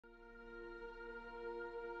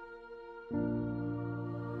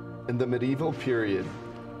In the medieval period,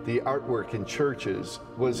 the artwork in churches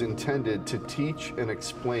was intended to teach and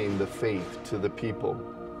explain the faith to the people.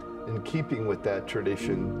 In keeping with that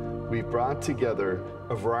tradition, we've brought together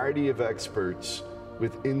a variety of experts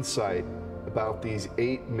with insight about these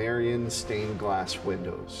 8 Marian stained glass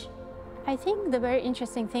windows. I think the very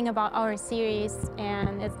interesting thing about our series,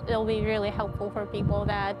 and it'll be really helpful for people,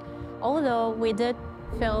 that although we did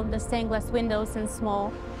film the stained glass windows in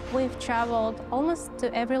small, we've traveled almost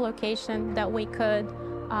to every location that we could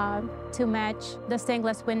to match the stained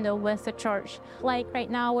glass window with the church. Like right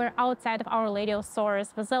now, we're outside of Our Lady of Sorrows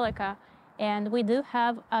Basilica, and we do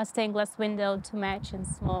have a stained glass window to match in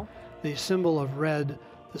small. The symbol of red,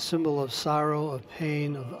 the symbol of sorrow, of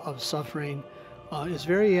pain, of suffering, is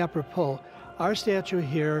very apropos. Our statue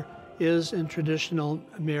here is in traditional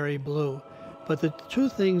Mary blue, but the two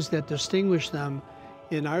things that distinguish them,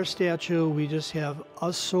 in our statue we just have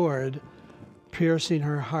a sword piercing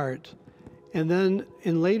her heart. And then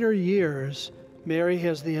in later years, Mary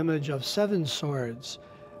has the image of 7 swords,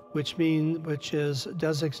 which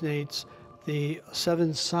designates the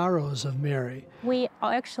 7 sorrows of Mary. We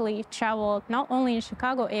actually traveled not only in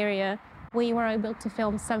Chicago area, we were able to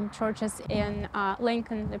film some churches in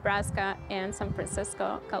Lincoln, Nebraska, and San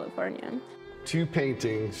Francisco, California. 2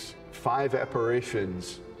 paintings, 5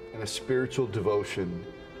 apparitions, and a spiritual devotion.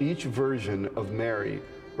 Each version of Mary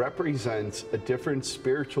represents a different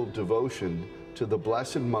spiritual devotion to the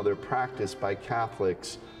Blessed Mother practiced by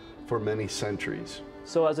Catholics for many centuries.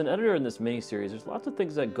 So as an editor in this miniseries, there's lots of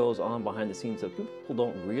things that goes on behind the scenes that people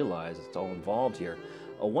don't realize it's all involved here.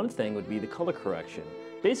 One thing would be the color correction.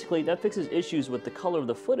 Basically, that fixes issues with the color of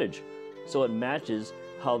the footage, so it matches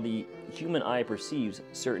how the human eye perceives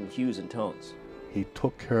certain hues and tones. He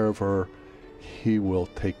took care of her, he will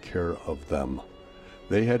take care of them.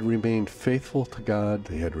 They had remained faithful to God,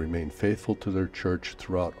 they had remained faithful to their church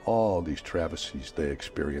throughout all these travesties they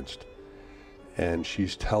experienced. And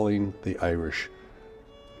she's telling the Irish,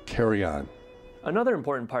 carry on. Another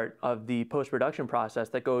important part of the post-production process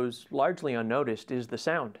that goes largely unnoticed is the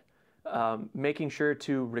sound. Making sure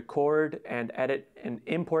to record and edit and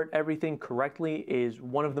import everything correctly is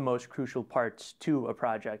one of the most crucial parts to a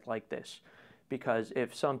project like this. Because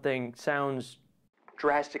if something sounds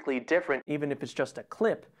drastically different, even if it's just a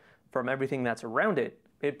clip from everything that's around it,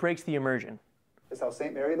 it breaks the immersion. That's how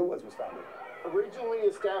St. Mary of the Woods was founded. Originally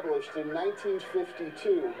established in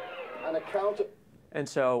 1952 on account of... And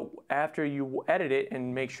so after you edit it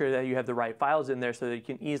and make sure that you have the right files in there so that you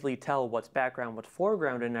can easily tell what's background, what's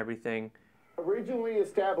foreground and everything. Originally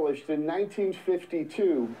established in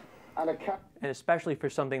 1952 on account... And especially for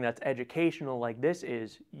something that's educational like this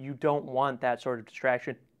is, you don't want that sort of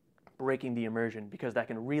distraction breaking the immersion, because that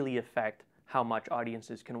can really affect how much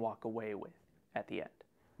audiences can walk away with at the end.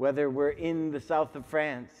 Whether we're in the south of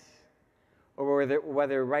France or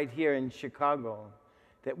whether right here in Chicago,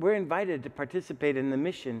 that we're invited to participate in the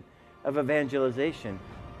mission of evangelization.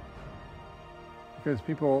 Because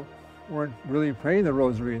people weren't really praying the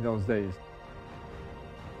rosary in those days.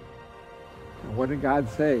 And what did God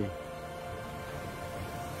say?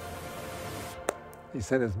 He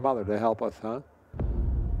sent his mother to help us, huh?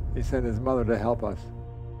 He sent his mother to help us.